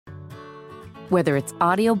Whether it's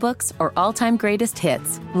audiobooks or all-time greatest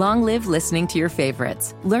hits, long live listening to your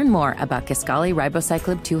favorites. Learn more about Kisqali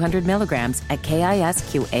Ribociclib 200 milligrams at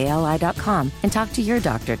KISQALI.com and talk to your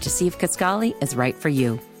doctor to see if Kisqali is right for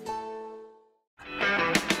you.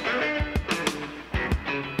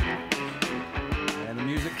 And the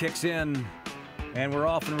music kicks in, and we're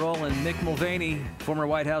off and rolling. Nick Mulvaney, former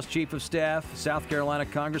White House Chief of Staff, South Carolina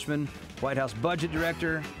Congressman, White House Budget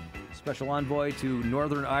Director, Special Envoy to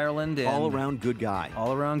Northern Ireland. And all-around good guy.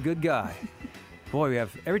 All-around good guy. Boy, we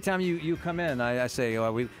have every time you come in, I say,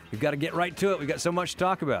 oh, we've got to get right to it. We've got so much to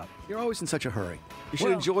talk about. You're always in such a hurry. You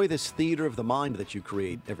should enjoy this theater of the mind that you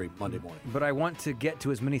create every Monday morning. But I want to get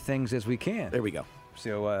to as many things as we can. There we go.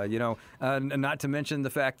 So, not to mention the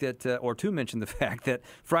fact that,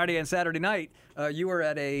 Friday and Saturday night, you were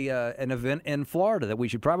at an event in Florida that we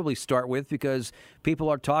should probably start with because people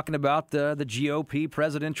are talking about the GOP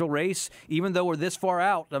presidential race, even though we're this far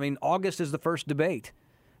out. I mean, August is the first debate.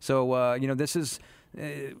 So, this is,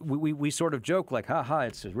 we sort of joke like,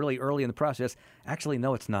 it's really early in the process. Actually,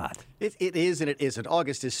 no, it's not. It is and it isn't.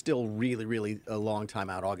 August is still really, really a long time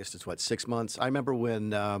out. August is, 6 months? I remember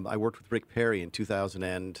when I worked with Rick Perry in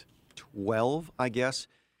 2012, I guess.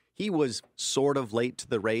 He was sort of late to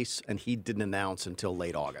the race, and he didn't announce until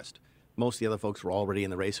late August. Most of the other folks were already in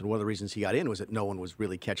the race, and one of the reasons he got in was that no one was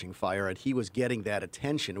really catching fire, and he was getting that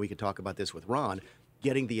attention. We could talk about this with Ron.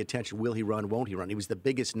 Getting the attention, will he run, won't he run? He was the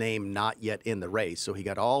biggest name not yet in the race, so he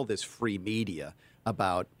got all this free media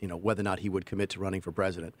about whether or not he would commit to running for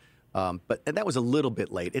president. And that was a little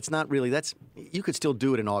bit late. It's not really. You could still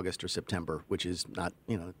do it in August or September, which is not.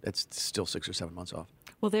 That's still 6 or 7 months off.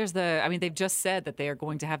 Well, they've just said that they are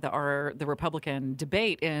going to have the Republican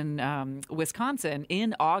debate in Wisconsin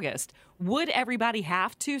in August. Would everybody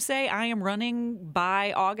have to say, I am running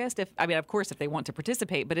by August? Of course, if they want to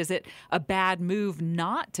participate, but is it a bad move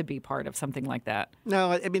not to be part of something like that?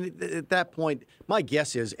 No, at that point, my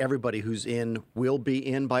guess is everybody who's in will be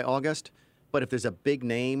in by August. But if there's a big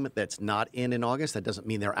name that's not in August, that doesn't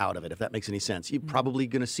mean they're out of it, if that makes any sense. You're probably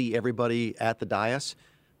going to see everybody at the dais.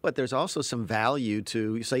 But there's also some value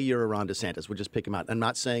to, say you're a Ron DeSantis, we'll just pick him out. I'm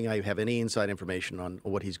not saying I have any inside information on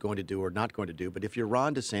what he's going to do or not going to do, but if you're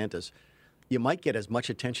Ron DeSantis, you might get as much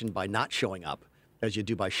attention by not showing up as you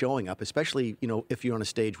do by showing up, especially, if you're on a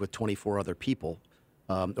stage with 24 other people,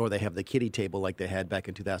 or they have the kiddie table like they had back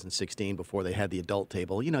in 2016 before they had the adult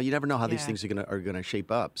table. You never know how these things are gonna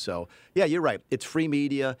shape up. So, yeah, you're right. It's free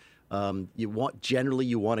media. You want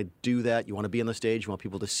to do that. You want to be on the stage. You want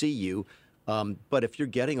people to see you. But if you're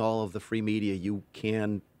getting all of the free media, you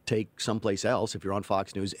can take someplace else. If you're on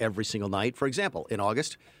Fox News every single night, for example, in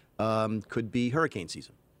August, could be hurricane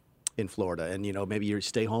season in Florida, and maybe you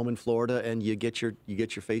stay home in Florida and you get your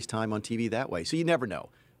FaceTime on TV that way. So you never know.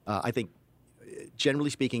 I think, generally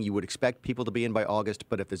speaking, you would expect people to be in by August,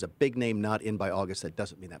 but if there's a big name not in by August, that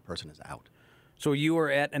doesn't mean that person is out. So you were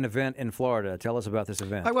at an event in Florida. Tell us about this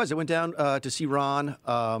event. I went down to see Ron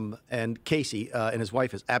and Casey, and his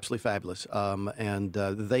wife is absolutely fabulous. And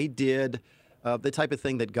they did the type of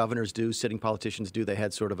thing that governors do, sitting politicians do. They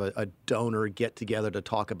had sort of a donor get-together to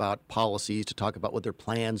talk about policies, to talk about what their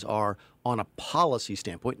plans are on a policy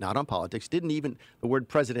standpoint, not on politics. The word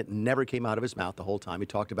president never came out of his mouth the whole time. He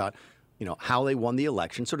talked about how they won the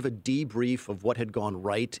election, sort of a debrief of what had gone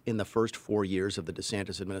right in the first 4 years of the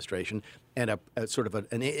DeSantis administration, and a sort of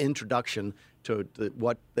an introduction to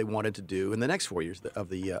what they wanted to do in the next 4 years of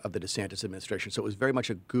the DeSantis administration. So it was very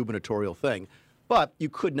much a gubernatorial thing. But you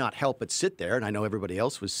could not help but sit there, and I know everybody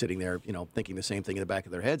else was sitting there, thinking the same thing in the back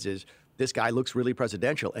of their heads is, this guy looks really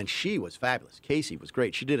presidential, and she was fabulous. Casey was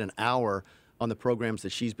great. She did an hour on the programs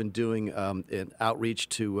that she's been doing in outreach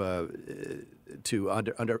to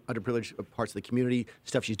underprivileged parts of the community,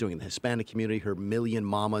 stuff she's doing in the Hispanic community, her Million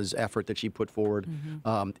Mamas effort that she put forward.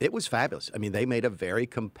 It was fabulous. I mean, they made a very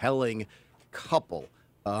compelling couple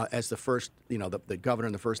as the first, the governor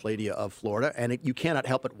and the first lady of Florida. And you cannot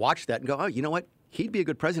help but watch that and go, oh, you know what? He'd be a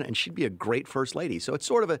good president and she'd be a great first lady. So it's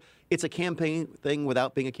sort of it's a campaign thing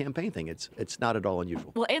without being a campaign thing. It's not at all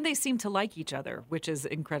unusual. Well, and they seem to like each other, which is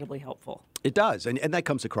incredibly helpful. It does, and that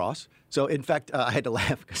comes across. So, in fact, I had to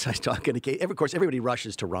laugh because I was talking to Casey. Of course, everybody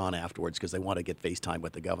rushes to Ron afterwards because they want to get FaceTime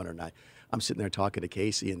with the governor. And I'm sitting there talking to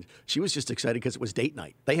Casey, and she was just excited because it was date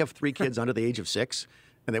night. They have 3 kids under the age of 6.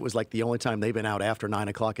 And it was like the only time they've been out after 9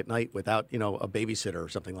 o'clock at night without, a babysitter or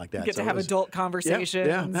something like that. You get to have adult conversations.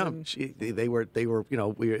 Yeah, no, they were,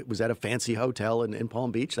 it was at a fancy hotel in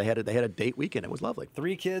Palm Beach. They had a date weekend. It was lovely.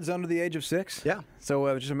 3 kids under the age of 6? Yeah.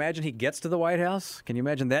 So just imagine he gets to the White House. Can you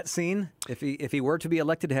imagine that scene? If he were to be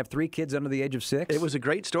elected to have 3 kids under the age of 6? It was a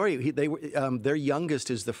great story. Their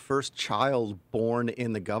youngest is the first child born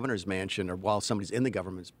in the governor's mansion, or while somebody's in the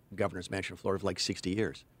governor's mansion in Florida for like 60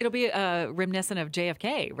 years. It'll be reminiscent of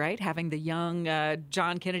JFK, right? Having the young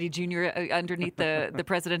John Kennedy Jr. Underneath the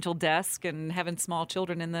presidential desk and having small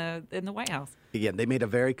children in the White House. Again, they made a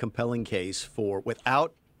very compelling case for,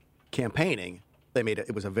 without campaigning,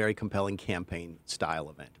 it was a very compelling campaign style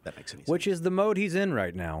event, if that makes any sense. Which is the mode he's in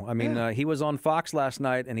right now. I mean, he was on Fox last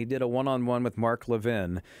night, and he did a one-on-one with Mark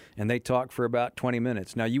Levin, and they talked for about 20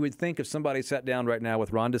 minutes. Now, you would think if somebody sat down right now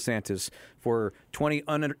with Ron DeSantis for 20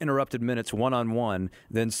 uninterrupted minutes one-on-one,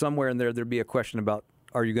 then somewhere in there, there'd be a question about,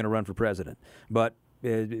 are you going to run for president? But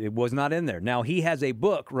it was not in there. Now, he has a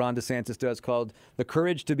book, Ron DeSantis does, called The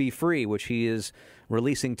Courage to Be Free, which he is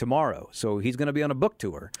releasing tomorrow. So he's going to be on a book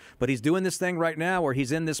tour. But he's doing this thing right now where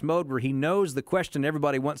he's in this mode where he knows the question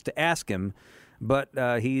everybody wants to ask him, but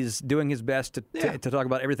he's doing his best to talk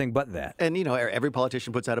about everything but that. And, every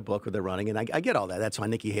politician puts out a book when they're running, and I get all that. That's why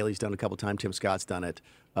Nikki Haley's done it a couple times. Tim Scott's done it.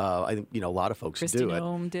 I think, a lot of folks Kristi do it.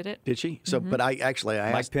 Noem did it. Did she? So, but I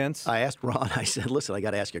Mike Pence? I asked Ron, I said, listen, I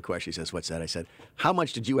got to ask you a question. He says, what's that? I said, how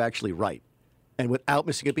much did you actually write? And without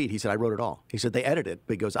missing a beat, he said, I wrote it all. He said, they edited it.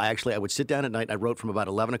 But he goes, I would sit down at night, and I wrote from about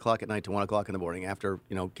 11 o'clock at night to 1 o'clock in the morning after,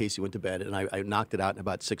 Casey went to bed, and I knocked it out in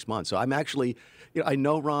about 6 months. So I'm actually, I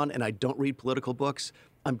know Ron, and I don't read political books.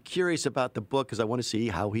 I'm curious about the book because I want to see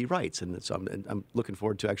how he writes. And so I'm looking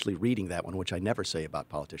forward to actually reading that one, which I never say about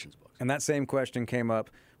politicians' books. And that same question came up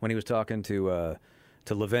when he was talking to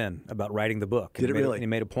Levin about writing the book. Did it really? And he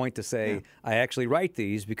made a point to say, I actually write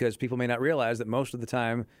these because people may not realize that most of the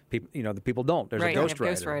time, the people don't. There's right, a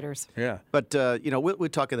ghostwriter. Ghostwriters. Yeah. But, we'll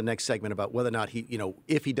talk in the next segment about whether or not he,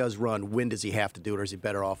 if he does run, when does he have to do it, or is he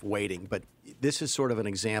better off waiting? But this is sort of an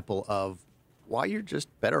example of why you're just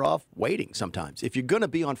better off waiting sometimes. If you're going to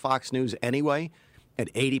be on Fox News anyway,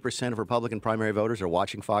 and 80% of Republican primary voters are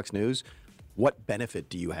watching Fox News, what benefit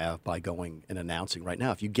do you have by going and announcing right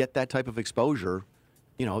now? If you get that type of exposure,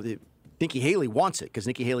 Nikki Haley wants it because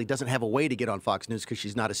Nikki Haley doesn't have a way to get on Fox News because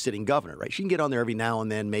she's not a sitting governor, right? She can get on there every now and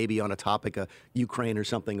then, maybe on a topic of Ukraine or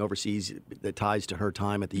something overseas that ties to her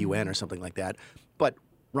time at the UN or something like that. But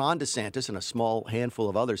Ron DeSantis and a small handful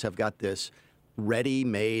of others have got this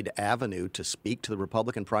ready-made avenue to speak to the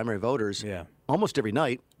Republican primary voters almost every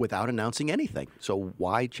night without announcing anything. So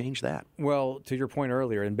why change that? Well, to your point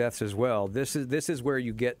earlier, and Beth's as well, this is where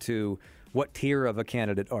you get to what tier of a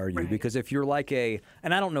candidate are you? Right. Because if you're like and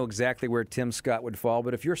I don't know exactly where Tim Scott would fall,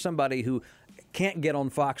 but if you're somebody who can't get on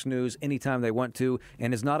Fox News anytime they want to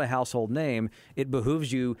and is not a household name, it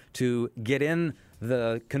behooves you to get in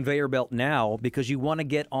the conveyor belt now because you want to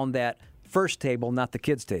get on that first table, not the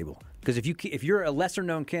kids' table. Because if you're a lesser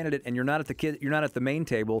known candidate and you're not at the main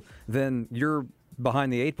table, then you're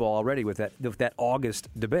behind the 8 ball already with that August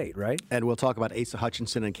debate, right? And we'll talk about Asa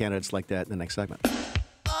Hutchinson and candidates like that in the next segment.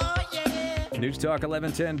 News Talk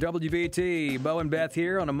 1110 WBT. Bo and Beth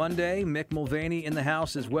here on a Monday. Mick Mulvaney in the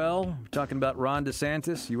house as well. We're talking about Ron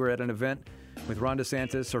DeSantis. You were at an event with Ron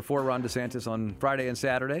DeSantis or for Ron DeSantis on Friday and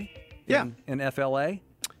Saturday. In FLA.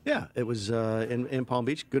 Yeah, it was in Palm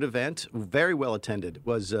Beach. Good event, very well attended.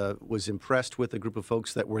 Was impressed with the group of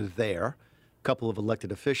folks that were there. A couple of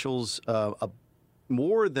elected officials,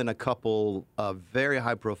 more than a couple of very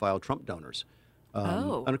high-profile Trump donors.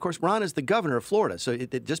 And of course, Ron is the governor of Florida. So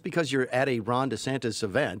just because you're at a Ron DeSantis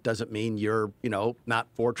event doesn't mean you're not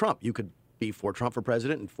for Trump. You could be for Trump for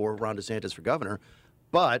president and for Ron DeSantis for governor.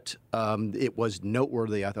 But it was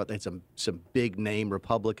noteworthy. I thought they had some big-name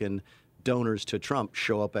Republican donors to Trump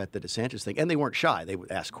show up at the DeSantis thing. And they weren't shy. They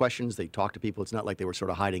would ask questions. They talked to people. It's not like they were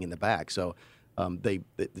sort of hiding in the back. So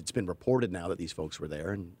it's been reported now that these folks were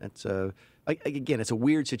there. And that's, again, it's a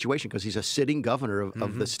weird situation because he's a sitting governor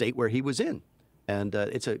of the state where he was in. And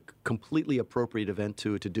it's a completely appropriate event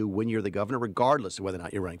to do when you're the governor, regardless of whether or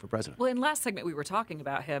not you're running for president. Well, in last segment, we were talking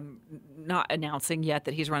about him not announcing yet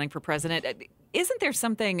that he's running for president. Isn't there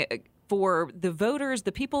something for the voters,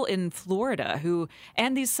 the people in Florida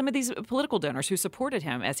and some of these political donors who supported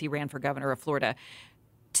him as he ran for governor of Florida,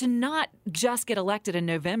 to not just get elected in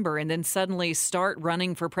November and then suddenly start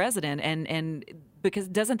running for president? And because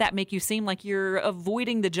doesn't that make you seem like you're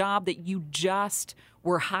avoiding the job that you just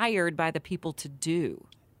were hired by the people to do?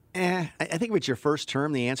 I think if it's your first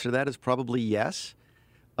term, the answer to that is probably yes.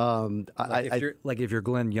 If you're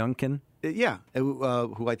Glenn Youngkin. Yeah,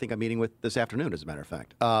 who I think I'm meeting with this afternoon, as a matter of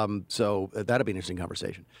fact. So that'll be an interesting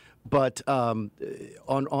conversation. But on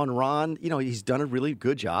Ron, he's done a really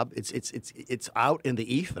good job. It's out in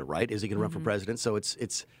the ether, right? Is he going to run for president? So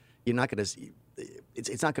you're not going to.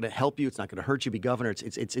 It's not going to help you. It's not going to hurt you be governor.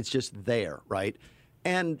 It's just there, right?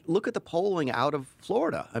 And look at the polling out of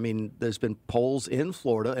Florida. I mean, there's been polls in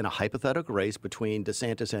Florida in a hypothetical race between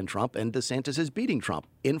DeSantis and Trump, and DeSantis is beating Trump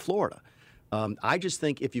in Florida. I just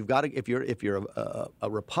think if you're a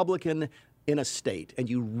Republican in a state and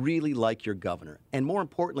you really like your governor, and more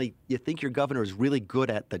importantly, you think your governor is really good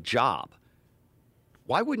at the job,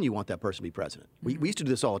 why wouldn't you want that person to be president? We used to do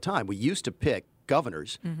this all the time. We used to pick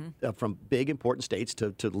governors from big, important states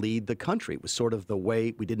to lead the country. It was sort of the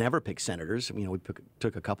way we didn't ever pick senators. We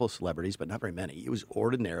took a couple of celebrities, but not very many. It was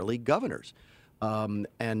ordinarily governors.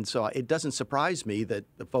 And so it doesn't surprise me that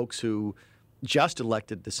the folks who just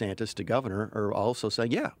elected DeSantis to governor are also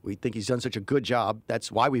saying, yeah, we think he's done such a good job.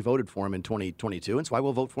 That's why we voted for him in 2022. And it's why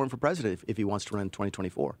we'll vote for him for president if he wants to run in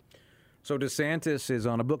 2024. So DeSantis is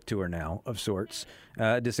on a book tour now of sorts.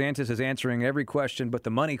 DeSantis is answering every question but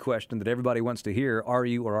the money question that everybody wants to hear. Are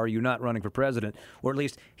you or are you not running for president? Or at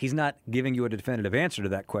least he's not giving you a definitive answer to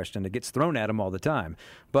that question. It gets thrown at him all the time.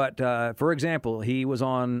 But, for example, he was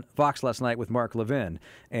on Fox last night with Mark Levin.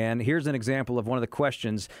 And here's an example of one of the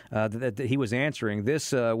questions that he was answering.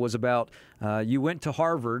 This was about you went to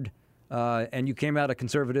Harvard and you came out a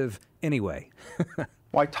conservative anyway.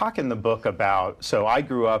 Well, I talk in the book about, so I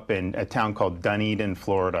grew up in a town called Dunedin,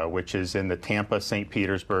 Florida, which is in the Tampa, St.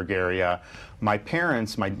 Petersburg area. My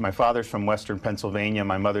parents, my father's from Western Pennsylvania,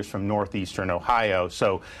 my mother's from Northeastern Ohio.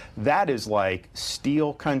 So that is like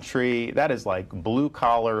steel country, that is like blue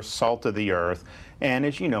collar, salt of the earth. And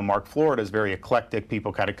as you know, Mark, Florida is very eclectic.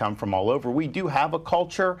 People kind of come from all over. We do have a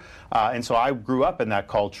culture, and so I grew up in that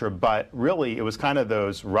culture. But really, it was kind of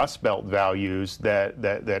those Rust Belt values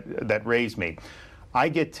that raised me. I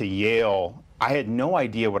get to Yale. I had no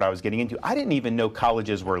idea what I was getting into. I didn't even know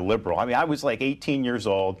colleges were liberal. I mean, I was like 18 years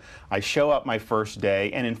old. I show up my first day,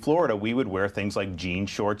 and in Florida, we would wear things like jean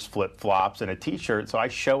shorts, flip-flops, and a T-shirt. So I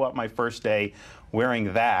show up my first day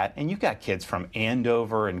wearing that, and you got kids from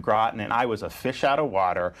Andover and Groton, and I was a fish out of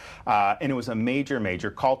water, and it was a major, major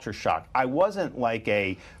culture shock. I wasn't like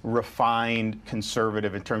a refined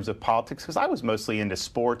conservative in terms of politics, because I was mostly into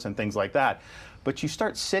sports and things like that. But you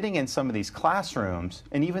start sitting in some of these classrooms,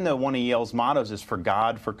 and even though one of Yale's mottos is for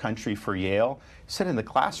God, for country, for Yale, sit in the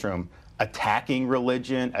classroom attacking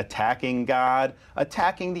religion, attacking God,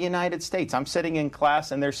 attacking the United States. I'm sitting in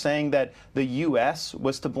class and they're saying that the U.S.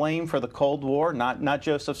 was to blame for the Cold War, not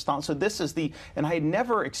Joseph Stalin. So this is and I had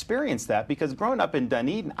never experienced that because growing up in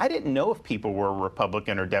Dunedin, I didn't know if people were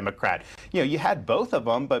Republican or Democrat. You had both of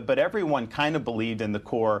them, but everyone kind of believed in the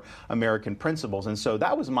core American principles. And so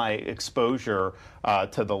that was my exposure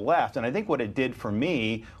to the left. And I think what it did for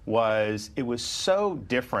me was it was so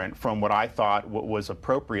different from what I thought was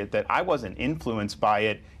appropriate that I wasn't influenced by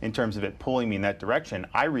it in terms of it pulling me in that direction.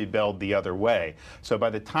 I rebelled the other way. So by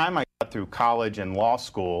the time I got through college and law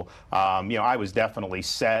school, I was definitely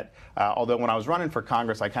set. Although when I was running for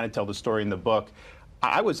Congress, I kind of tell the story in the book.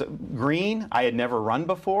 I was green. I had never run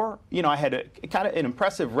before. I had kind of an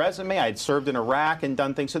impressive resume. I had served in Iraq and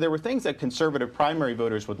done things. So there were things that conservative primary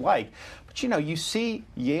voters would like. But, you see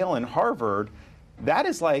Yale and Harvard, that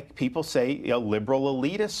is like people say liberal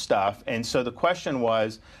elitist stuff. And so the question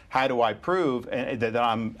was, how do I prove that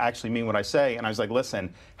I'm actually mean what I say? And I was like,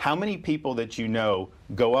 listen, how many people that you know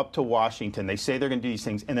go up to Washington, they say they're going to do these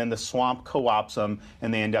things, and then the swamp co-opts them,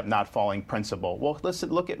 and they end up not following principle? Well, listen,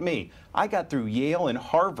 look at me. I got through Yale and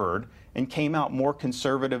Harvard and came out more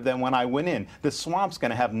conservative than when I went in. The swamp's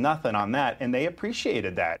going to have nothing on that, and they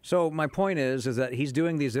appreciated that. So my point is that he's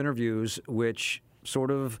doing these interviews which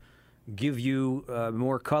sort of give you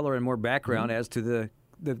more color and more background as to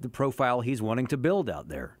the profile he's wanting to build out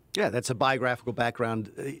there. Yeah, that's a biographical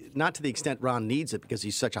background, not to the extent Ron needs it because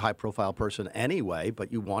he's such a high-profile person anyway,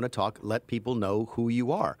 but you want to let people know who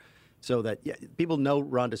you are. So that people know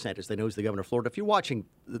Ron DeSantis. They know he's the governor of Florida. If you're watching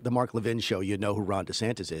the Mark Levin show, you know who Ron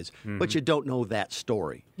DeSantis is, but you don't know that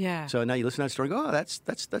story. Yeah. So now you listen to that story and go, oh, that's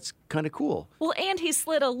kind of cool. Well, and he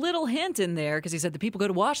slid a little hint in there because he said the people go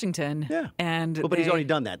to Washington. Yeah. And but he's already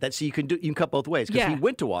done that. That's you can cut both ways because he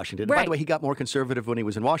went to Washington. Right. By the way, he got more conservative when he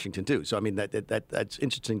was in Washington too. So I mean that's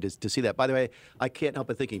interesting to see that. By the way, I can't help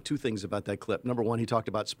but thinking two things about that clip. Number one, he talked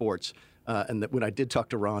about sports. And when I did talk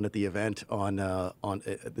to Ron at the event on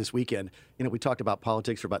this weekend, we talked about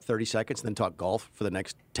politics for about 30 seconds and then talked golf for the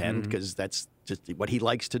next 10 because that's just what he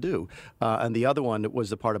likes to do. And the other one was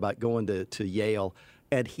the part about going to Yale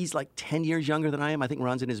And he's like 10 years younger than I am. I think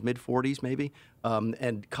Ron's in his mid-40s, maybe.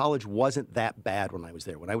 And college wasn't that bad when I was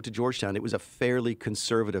there. When I went to Georgetown, it was a fairly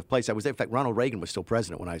conservative place. I was there. In fact, Ronald Reagan was still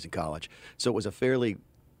president when I was in college. So it was a fairly,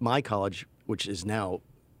 my college, which is now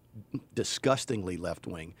disgustingly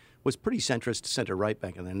left-wing, was pretty centrist, center-right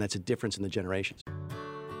back then. And that's a difference in the generations.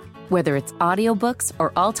 Whether it's audiobooks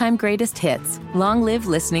or all-time greatest hits, long live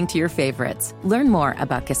listening to your favorites. Learn more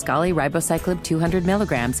about Kisqali Ribociclib 200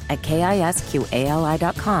 milligrams at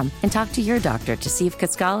KISQALI.com and talk to your doctor to see if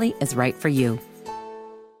Kisqali is right for you.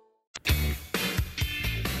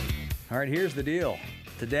 All right, here's the deal.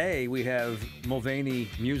 Today we have Mulvaney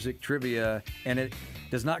music trivia, and it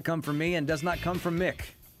does not come from me and does not come from Mick.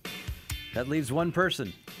 That leaves one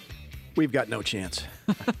person. We've got no chance.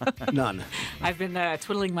 None. I've been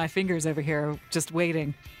twiddling my fingers over here, just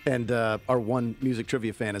waiting. And our one music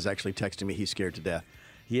trivia fan is actually texting me he's scared to death.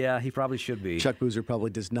 Yeah, he probably should be. Chuck Boozer probably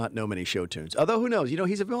does not know many show tunes. Although, who knows? You know,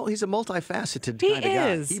 he's a multifaceted kind of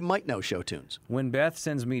guy. He might know show tunes. When Beth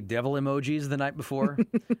sends me devil emojis the night before,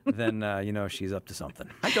 then, she's up to something.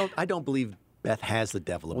 I don't believe Beth has the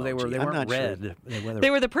devil emoji. Well, they weren't red. Sure.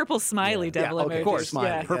 They were the purple smiley devil okay, emojis. of course, smiley.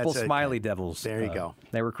 Yeah. Purple That's smiley devils. There you go.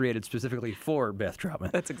 They were created specifically for Beth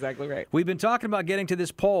Troutman. That's exactly right. We've been talking about getting to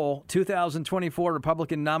this poll, 2024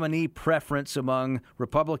 Republican nominee preference among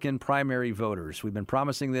Republican primary voters. We've been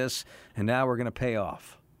promising this, and now we're going to pay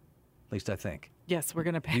off. At least I think. Yes, we're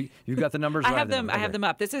going to pay. You got the numbers? I have them. I have them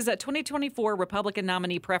up. This is a 2024 Republican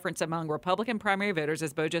nominee preference among Republican primary voters,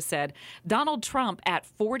 as Bo just said. Donald Trump at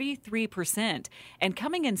 43%, and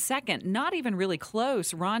coming in second, not even really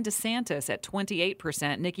close, Ron DeSantis at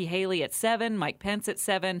 28%, Nikki Haley at 7%, Mike Pence at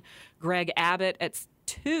 7%, Greg Abbott at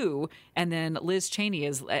 2%, and then Liz Cheney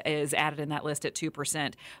is added in that list at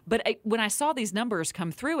 2%. But when I saw these numbers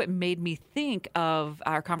come through, it made me think of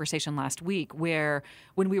our conversation last week, where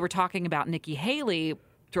when we were talking about Nikki Haley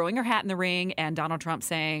throwing her hat in the ring and Donald Trump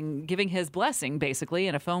giving his blessing basically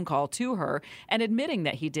in a phone call to her and admitting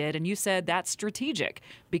that he did. And you said that's strategic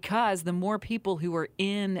because the more people who are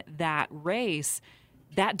in that race,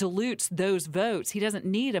 that dilutes those votes. He doesn't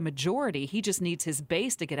need a majority. He just needs his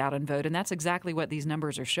base to get out and vote, and that's exactly what these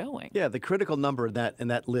numbers are showing. Yeah, the critical number in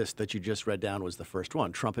that list that you just read down was the first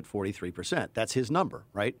one, Trump at 43%. That's his number,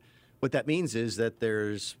 right? What that means is that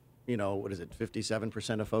there's,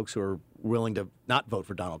 57% of folks who are willing to not vote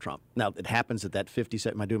for Donald Trump. Now, it happens that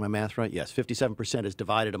 57, am I doing my math right? Yes, 57% is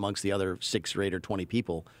divided amongst the other 6 or 8 or 20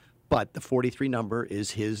 people, but the 43 number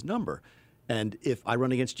is his number. And if I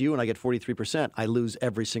run against you and I get 43%, I lose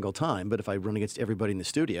every single time. But if I run against everybody in the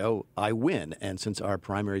studio, I win. And since our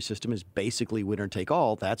primary system is basically winner take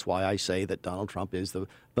all, that's why I say that Donald Trump is the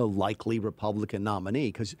likely Republican nominee,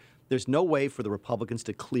 because there's no way for the Republicans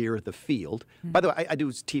to clear the field. Mm-hmm. By the way, I do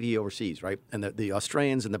TV overseas, right? And the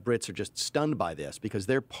Australians and the Brits are just stunned by this because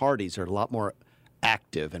their parties are a lot more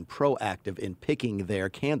active and proactive in picking their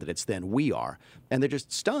candidates than we are. And they're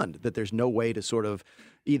just stunned that there's no way to sort of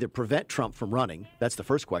either prevent Trump from running. That's the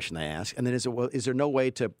first question they ask. And then is there no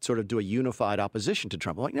way to sort of do a unified opposition to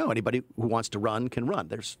Trump? I'm like, no, anybody who wants to run can run.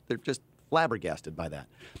 They're just flabbergasted by that.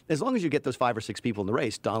 As long as you get those 5 or 6 people in the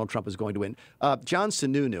race, Donald Trump is going to win. John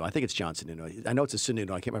Sununu, I think it's John Sununu. I know it's a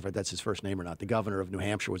Sununu. I can't remember if that's his first name or not. The governor of New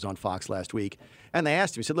Hampshire was on Fox last week. And they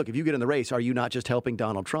asked him, he said, look, if you get in the race, are you not just helping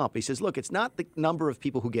Donald Trump? He says, look, it's not the number of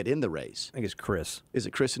people who get in the race. I think it's Chris. Is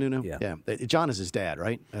it Chris Sununu? Yeah. John is his dad,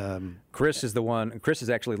 right? Chris is the one. Chris is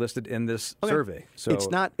actually listed in this survey. So it's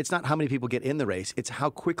not how many people get in the race. It's how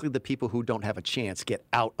quickly the people who don't have a chance get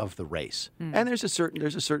out of the race. And there's a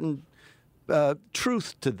certain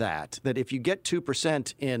truth to that if you get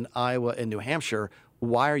 2% in Iowa and New Hampshire,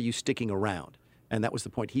 why are you sticking around? And that was the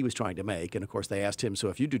point he was trying to make. And, of course, they asked him, so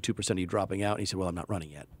if you do 2%, are you dropping out? And he said, well, I'm not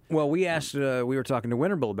running yet. Well, we were talking to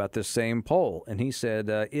Winterbill about this same poll, and he said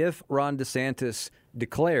if Ron DeSantis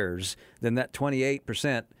declares, then that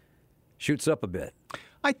 28% shoots up a bit.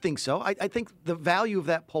 I think so. I think the value of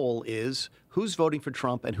that poll is who's voting for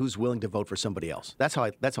Trump and who's willing to vote for somebody else. That's how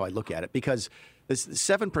I look at it, because this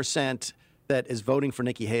 7% that is voting for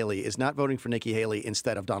Nikki Haley is not voting for Nikki Haley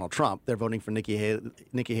instead of Donald Trump. They're voting for Nikki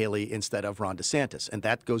Haley instead of Ron DeSantis. And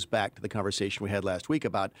that goes back to the conversation we had last week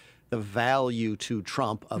about the value to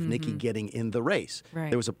Trump of Nikki getting in the race.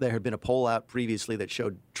 Right. There had been a poll out previously that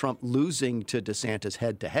showed Trump losing to DeSantis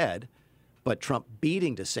head-to-head, but Trump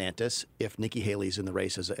beating DeSantis if Nikki Haley's in the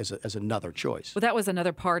race as another choice. Well, that was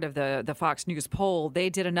another part of the Fox News poll. They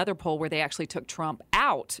did another poll where they actually took Trump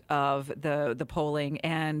out of the polling.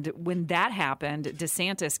 And when that happened,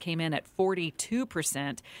 DeSantis came in at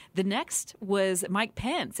 42%. The next was Mike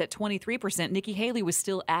Pence at 23%. Nikki Haley was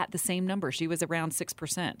still at the same number. She was around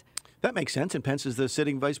 6%. That makes sense. And Pence is the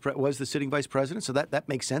sitting was the sitting vice president, so that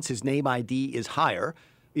makes sense. His name ID is higher.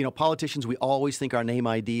 You know, politicians, we always think our name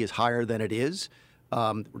ID is higher than it is.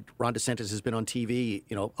 Ron DeSantis has been on TV,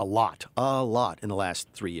 you know, a lot in the last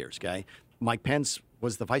 3 years. Okay, Mike Pence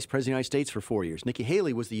was the vice president of the United States for 4 years. Nikki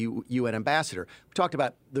Haley was the UN ambassador. We talked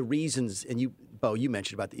about the reasons, and Bo, you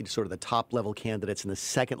mentioned about the sort of the top level candidates and the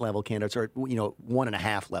second level candidates, or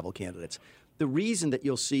 1.5 level candidates. The reason that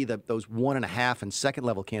you'll see that those 1.5 and second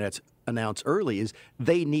level candidates announce early is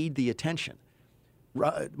they need the attention.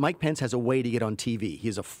 Mike Pence has a way to get on TV. He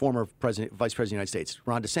is a former vice president of the United States.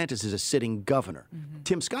 Ron DeSantis is a sitting governor. Mm-hmm.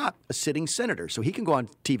 Tim Scott, a sitting senator. So he can go on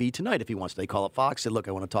TV tonight if he wants to. They call up Fox, say, look,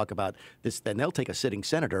 I want to talk about this. Then they'll take a sitting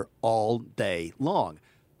senator all day long.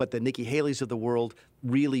 But the Nikki Haley's of the world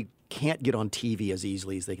really can't get on TV as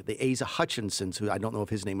easily as they could. The Asa Hutchinsons, who I don't know if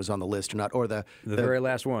his name was on the list or not, or the very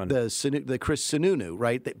last one, the Chris Sununu,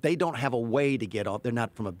 right? They don't have a way to get on. They're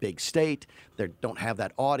not from a big state. They don't have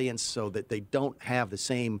that audience, so that they don't have the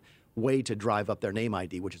same way to drive up their name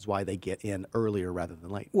ID, which is why they get in earlier rather than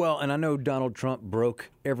late. Well, and I know Donald Trump broke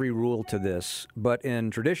every rule to this, but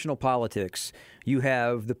in traditional politics, you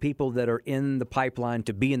have the people that are in the pipeline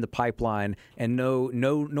to be in the pipeline and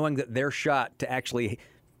knowing that their shot to actually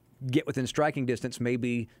get within striking distance may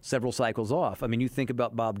be several cycles off. I mean, you think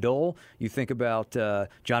about Bob Dole, you think about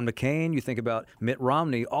John McCain, you think about Mitt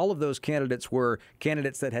Romney. All of those candidates were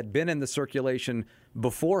candidates that had been in the circulation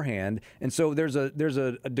beforehand, and so there's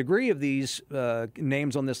a degree of these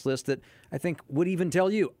names on this list that I think would even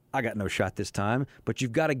tell you, I got no shot this time. But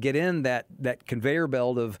you've got to get in that conveyor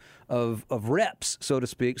belt of reps, so to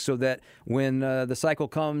speak, so that when the cycle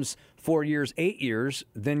comes 4 years, 8 years,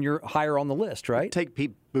 then you're higher on the list, right? Take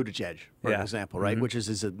Pete Buttigieg, for example, right? Mm-hmm. Which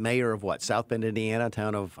is a mayor of what? South Bend, Indiana, a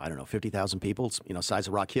town of, 50,000 people, size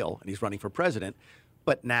of Rock Hill, and he's running for president.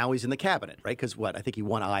 But now he's in the cabinet, right? Because I think he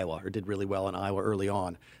won Iowa or did really well in Iowa early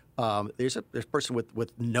on. There's a person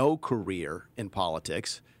with no career in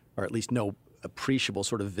politics, or at least no appreciable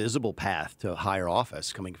sort of visible path to higher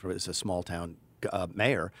office coming from as a small town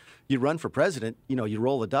mayor. You run for president, you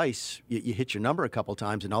roll the dice, you hit your number a couple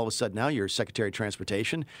times, and all of a sudden now you're Secretary of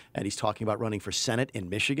Transportation, and he's talking about running for Senate in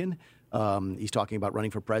Michigan. He's talking about running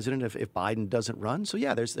for president if Biden doesn't run. So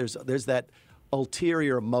yeah, there's that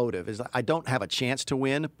ulterior motive is I don't have a chance to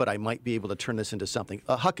win, but I might be able to turn this into something.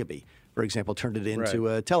 Huckabee, for example, turned it into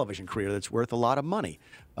a television career that's worth a lot of money.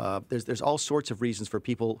 There's all sorts of reasons for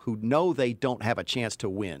people who know they don't have a chance to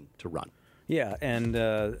win to run. Yeah, and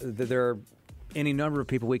there are any number of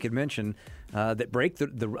people we could mention that break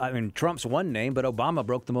Trump's one name, but Obama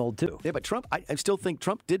broke the mold too. Yeah, but Trump, I still think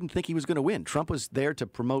Trump didn't think he was going to win. Trump was there to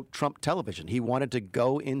promote Trump television. He wanted to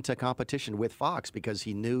go into competition with Fox because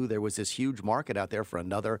he knew there was this huge market out there for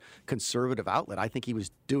another conservative outlet. I think he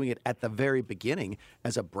was doing it at the very beginning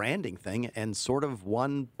as a branding thing and sort of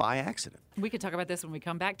won by accident. We could talk about this when we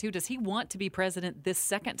come back, too. Does he want to be president this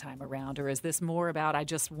second time around, or is this more about I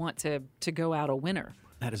just want to go out a winner?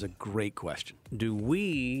 That is a great question. Do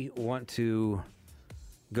we want to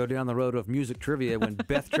go down the road of music trivia when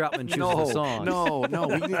Beth Troutman chooses a song? No.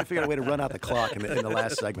 We need to figure out a way to run out the clock in the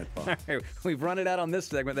last segment, Paul. All right, we've run it out on this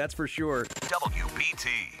segment, that's for sure.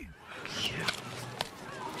 WBT.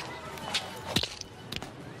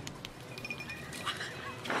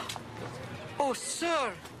 Oh,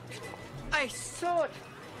 sir, I saw it.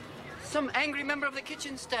 Some angry member of the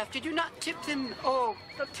kitchen staff. Did you not tip them? Oh,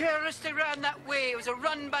 the terrorists, they ran that way. It was a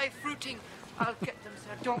run by fruiting. I'll get them, sir.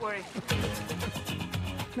 Don't worry.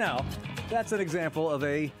 Now, that's an example of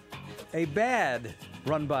a bad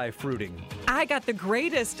run by fruiting. I got the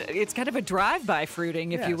greatest. It's kind of a drive-by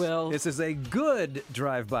fruiting, if you will. This is a good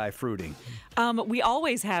drive-by fruiting. We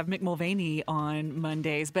always have Mick Mulvaney on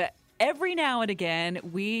Mondays, but every now and again,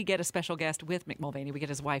 we get a special guest with Mick Mulvaney. We get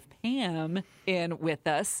his wife, Pam, in with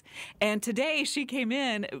us. And today she came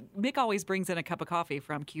in. Mick always brings in a cup of coffee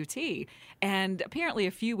from QT. And apparently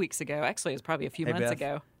a few weeks ago, actually it was probably a few months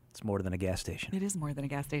ago. It's more than a gas station. It is more than a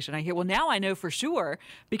gas station. I hear. Well, now I know for sure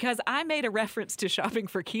because I made a reference to shopping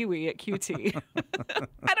for kiwi at QT.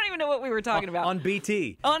 I don't even know what we were talking about. On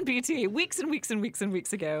BT. On BT, weeks and weeks and weeks and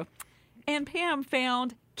weeks ago. And Pam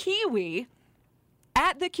found kiwi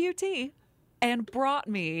at the QT and brought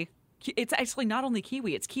me, it's actually not only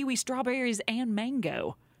kiwi, it's kiwi, strawberries, and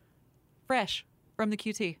mango. Fresh from the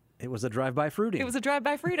QT. It was a drive-by fruiting. It was a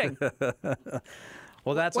drive-by fruiting.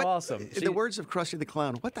 Well, that's awesome. In the words of Krusty the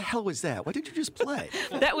Clown, what the hell was that? What did you just play?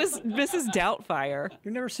 That was Mrs. Doubtfire.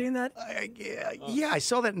 You've never seen that? Yeah, I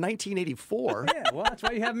saw that in 1984. Yeah, well, that's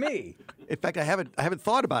why you have me. In fact, I haven't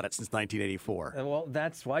thought about it since 1984. Well,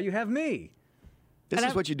 that's why you have me. This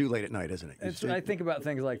is what you do late at night, isn't it? I think about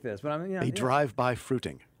things like this, but I'm A drive-by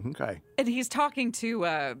fruiting. Okay. And he's talking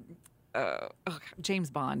to James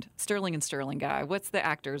Bond, Sterling and Sterling guy. What's the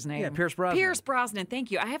actor's name? Yeah, Pierce Brosnan. Pierce Brosnan.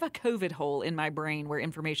 Thank you. I have a COVID hole in my brain where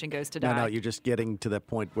information goes to die. No, you're just getting to that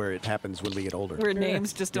point where it happens when we get older. Where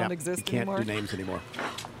names just don't exist you can't anymore. do names anymore.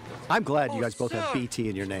 I'm glad you guys both have sir. BT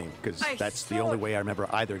in your name, because I that's the saw only way I remember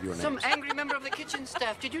either of your names. Some angry member of the kitchen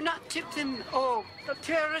staff. Did you not tip them? Oh, the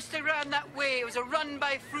terrorists, they ran that way. It was a run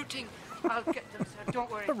by fruiting. I'll get them, sir. Don't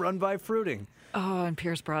worry. Run by fruiting. Oh, and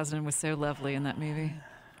Pierce Brosnan was so lovely in that movie.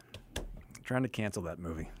 Trying to cancel that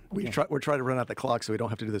movie. We're trying to run out the clock so we don't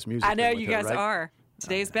have to do this music. I know thing with you her, guys right? are.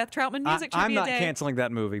 Today's Beth Troutman Music I'm Trivia not Day. canceling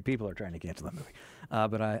that movie. People are trying to cancel that movie.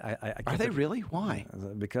 But I Are they really? Why?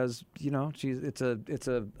 Because it's a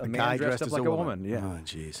man guy dressed up as like a woman. Yeah. Oh,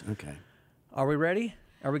 jeez. Okay. Are we ready?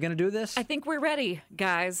 Are we going to do this? I think we're ready,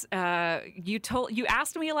 guys. You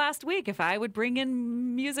asked me last week if I would bring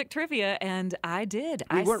in music trivia, and I did.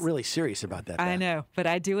 We weren't really serious about that. I Beth. know, but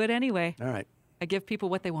I do it anyway. All right. I give people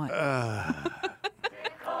what they want.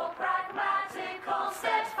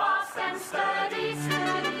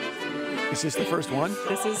 Is this the first one?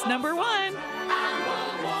 This is number one.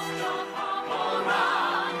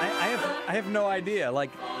 I have no idea. Like,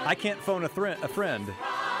 I can't phone a friend.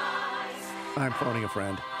 I'm phoning a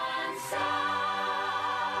friend.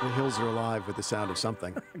 The hills are alive with the sound of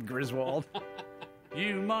something. Griswold.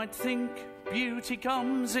 You might think beauty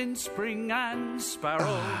comes in spring and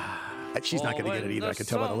sparrow. She's not going to get it either. I can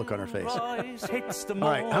tell by the look on her face. All All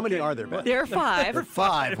right. How many are there, Beth? There are five. There are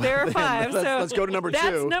five. There are Then five. Let's go to number two.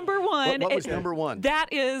 That's number one. What was number one? That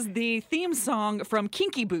is the theme song from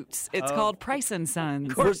Kinky Boots. It's called Price and Sons.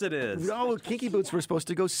 Of course it is. Oh, Kinky Boots. We're supposed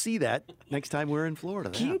to go see that next time we're in Florida.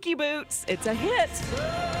 Yeah. Kinky Boots. It's a hit.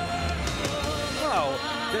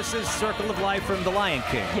 Oh, this is Circle of Life from The Lion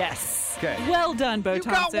King. Yes. Okay. Well done, Bo You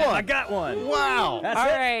got Thompson. one. I got one. Wow. That's All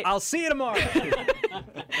it. right. I'll see you tomorrow.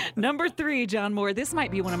 Number three, John Moore. This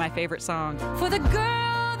might be one of my favorite songs. For the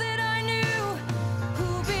girl that I knew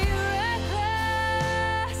who'd be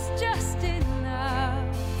reckless just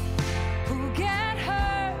enough, who get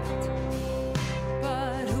hurt,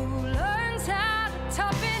 but who learns how to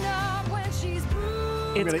toughen up when she's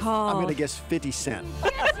bruised. It's called. I'm going to guess 50 Cent.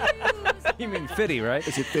 You mean Fitty, right?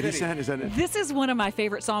 Is it 50 Cent? Is that it? This is one of my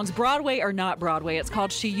favorite songs, Broadway or not Broadway. It's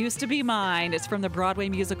called She Used to Be Mine. It's from the Broadway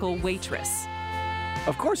musical Waitress.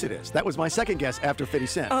 Of course it is. That was my second guess after 50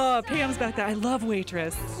 Cent. Oh, Pam's back there. I love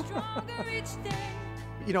Waitress.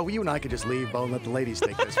 You know, you and I could just leave, Bo, and let the ladies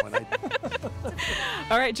take this one.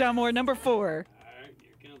 All right, John Moore, number four.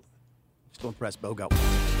 Still impressed, Bo. Go.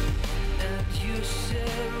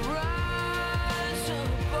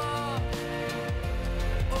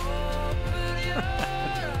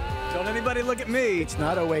 Don't anybody look at me. It's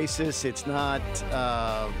not Oasis. It's not.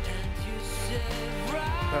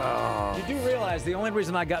 You do realize the only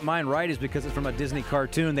reason I got mine right is because it's from a Disney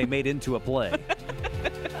cartoon they made into a play.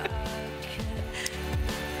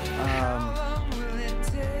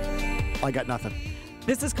 I got nothing.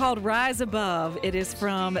 This is called Rise Above. It is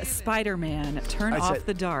from Spider-Man. Turn Off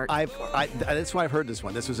the Dark. That's why I've heard this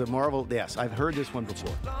one. This was a Marvel. Yes, I've heard this one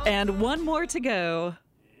before. And one more to go.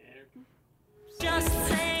 Just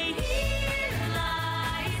say, here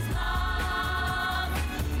lies love,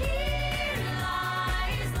 here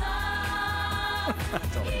lies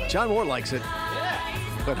love. John Moore likes it,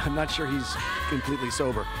 but I'm not sure he's completely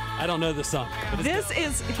sober. I don't know the song. This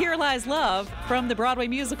is Here Lies Love from the Broadway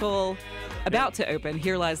musical about to open,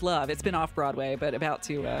 Here Lies Love. It's been off Broadway, but about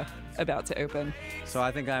to open. So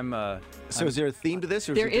I think I'm. So is there a theme to this?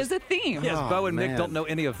 Or There is is a theme. Yes, Oh, Bo and Mick man. don't know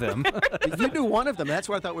any of them. You knew one of them. That's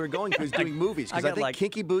where I thought we were going. Because doing movies. Because I I got think like-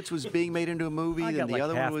 Kinky Boots was being made into a movie, I and got the like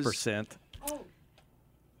other half one was percent.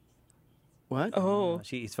 what? Oh,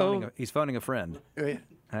 He's phoning a friend. Yeah.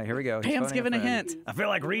 Here we go. He's Pam's phoning giving a friend. hint. I feel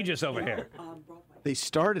like Regis over here. They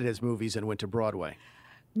started as movies and went to Broadway.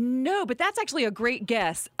 No, but that's actually a great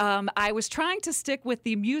guess. I was trying to stick with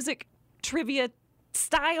the music trivia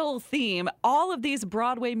style theme. All of these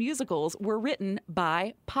Broadway musicals were written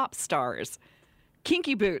by pop stars.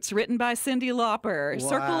 Kinky Boots, written by Cyndi Lauper.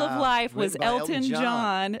 Circle of Wow. Life was Written by Elton Elton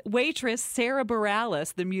John. Waitress, Sarah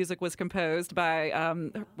Bareilles. The music was composed by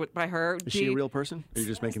her. Is she a real person? Or are you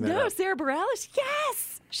just making that No, up? Sarah Bareilles.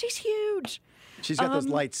 Yes, she's huge. She's got those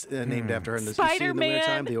lights named after her in the, you see in the Spider-Man.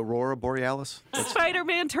 wintertime, the Aurora Borealis.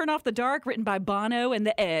 Spider-Man Turn Off the Dark, written by Bono and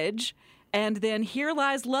The Edge. And then Here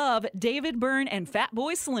Lies Love, David Byrne and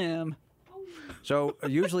Fatboy Slim. So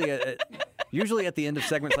usually at the end of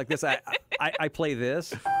segments like this, I play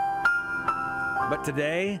this. But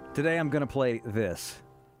today I'm going to play this.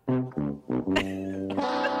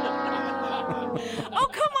 Oh,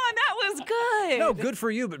 come on. That was good. No, good for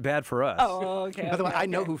you, but bad for us. Oh, okay. By the way, okay, I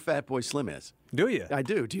know okay. who Fatboy Slim is. Do you? I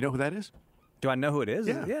do. Do you know who that is? Do I know who it is?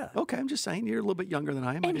 Yeah. Okay, I'm just saying. You're a little bit younger than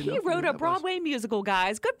I am. I And didn't he know if you wrote knew a that was. Broadway musical,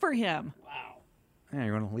 guys. Good for him. Yeah,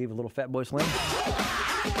 you want to leave a little Fatboy Slim?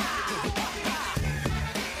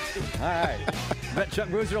 All right. Bet Chuck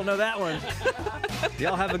Bruiser will know that one.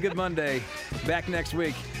 Y'all have a good Monday. Back next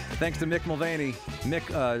week. Thanks to Mick Mulvaney.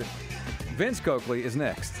 Vince Coakley is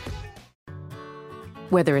next.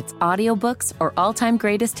 Whether it's audiobooks or all-time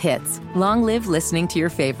greatest hits, long live listening to your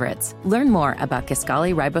favorites. Learn more about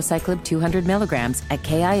Kisqali Ribociclib 200 milligrams at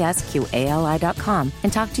KISQALI.com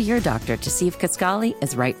and talk to your doctor to see if Kisqali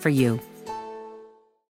is right for you.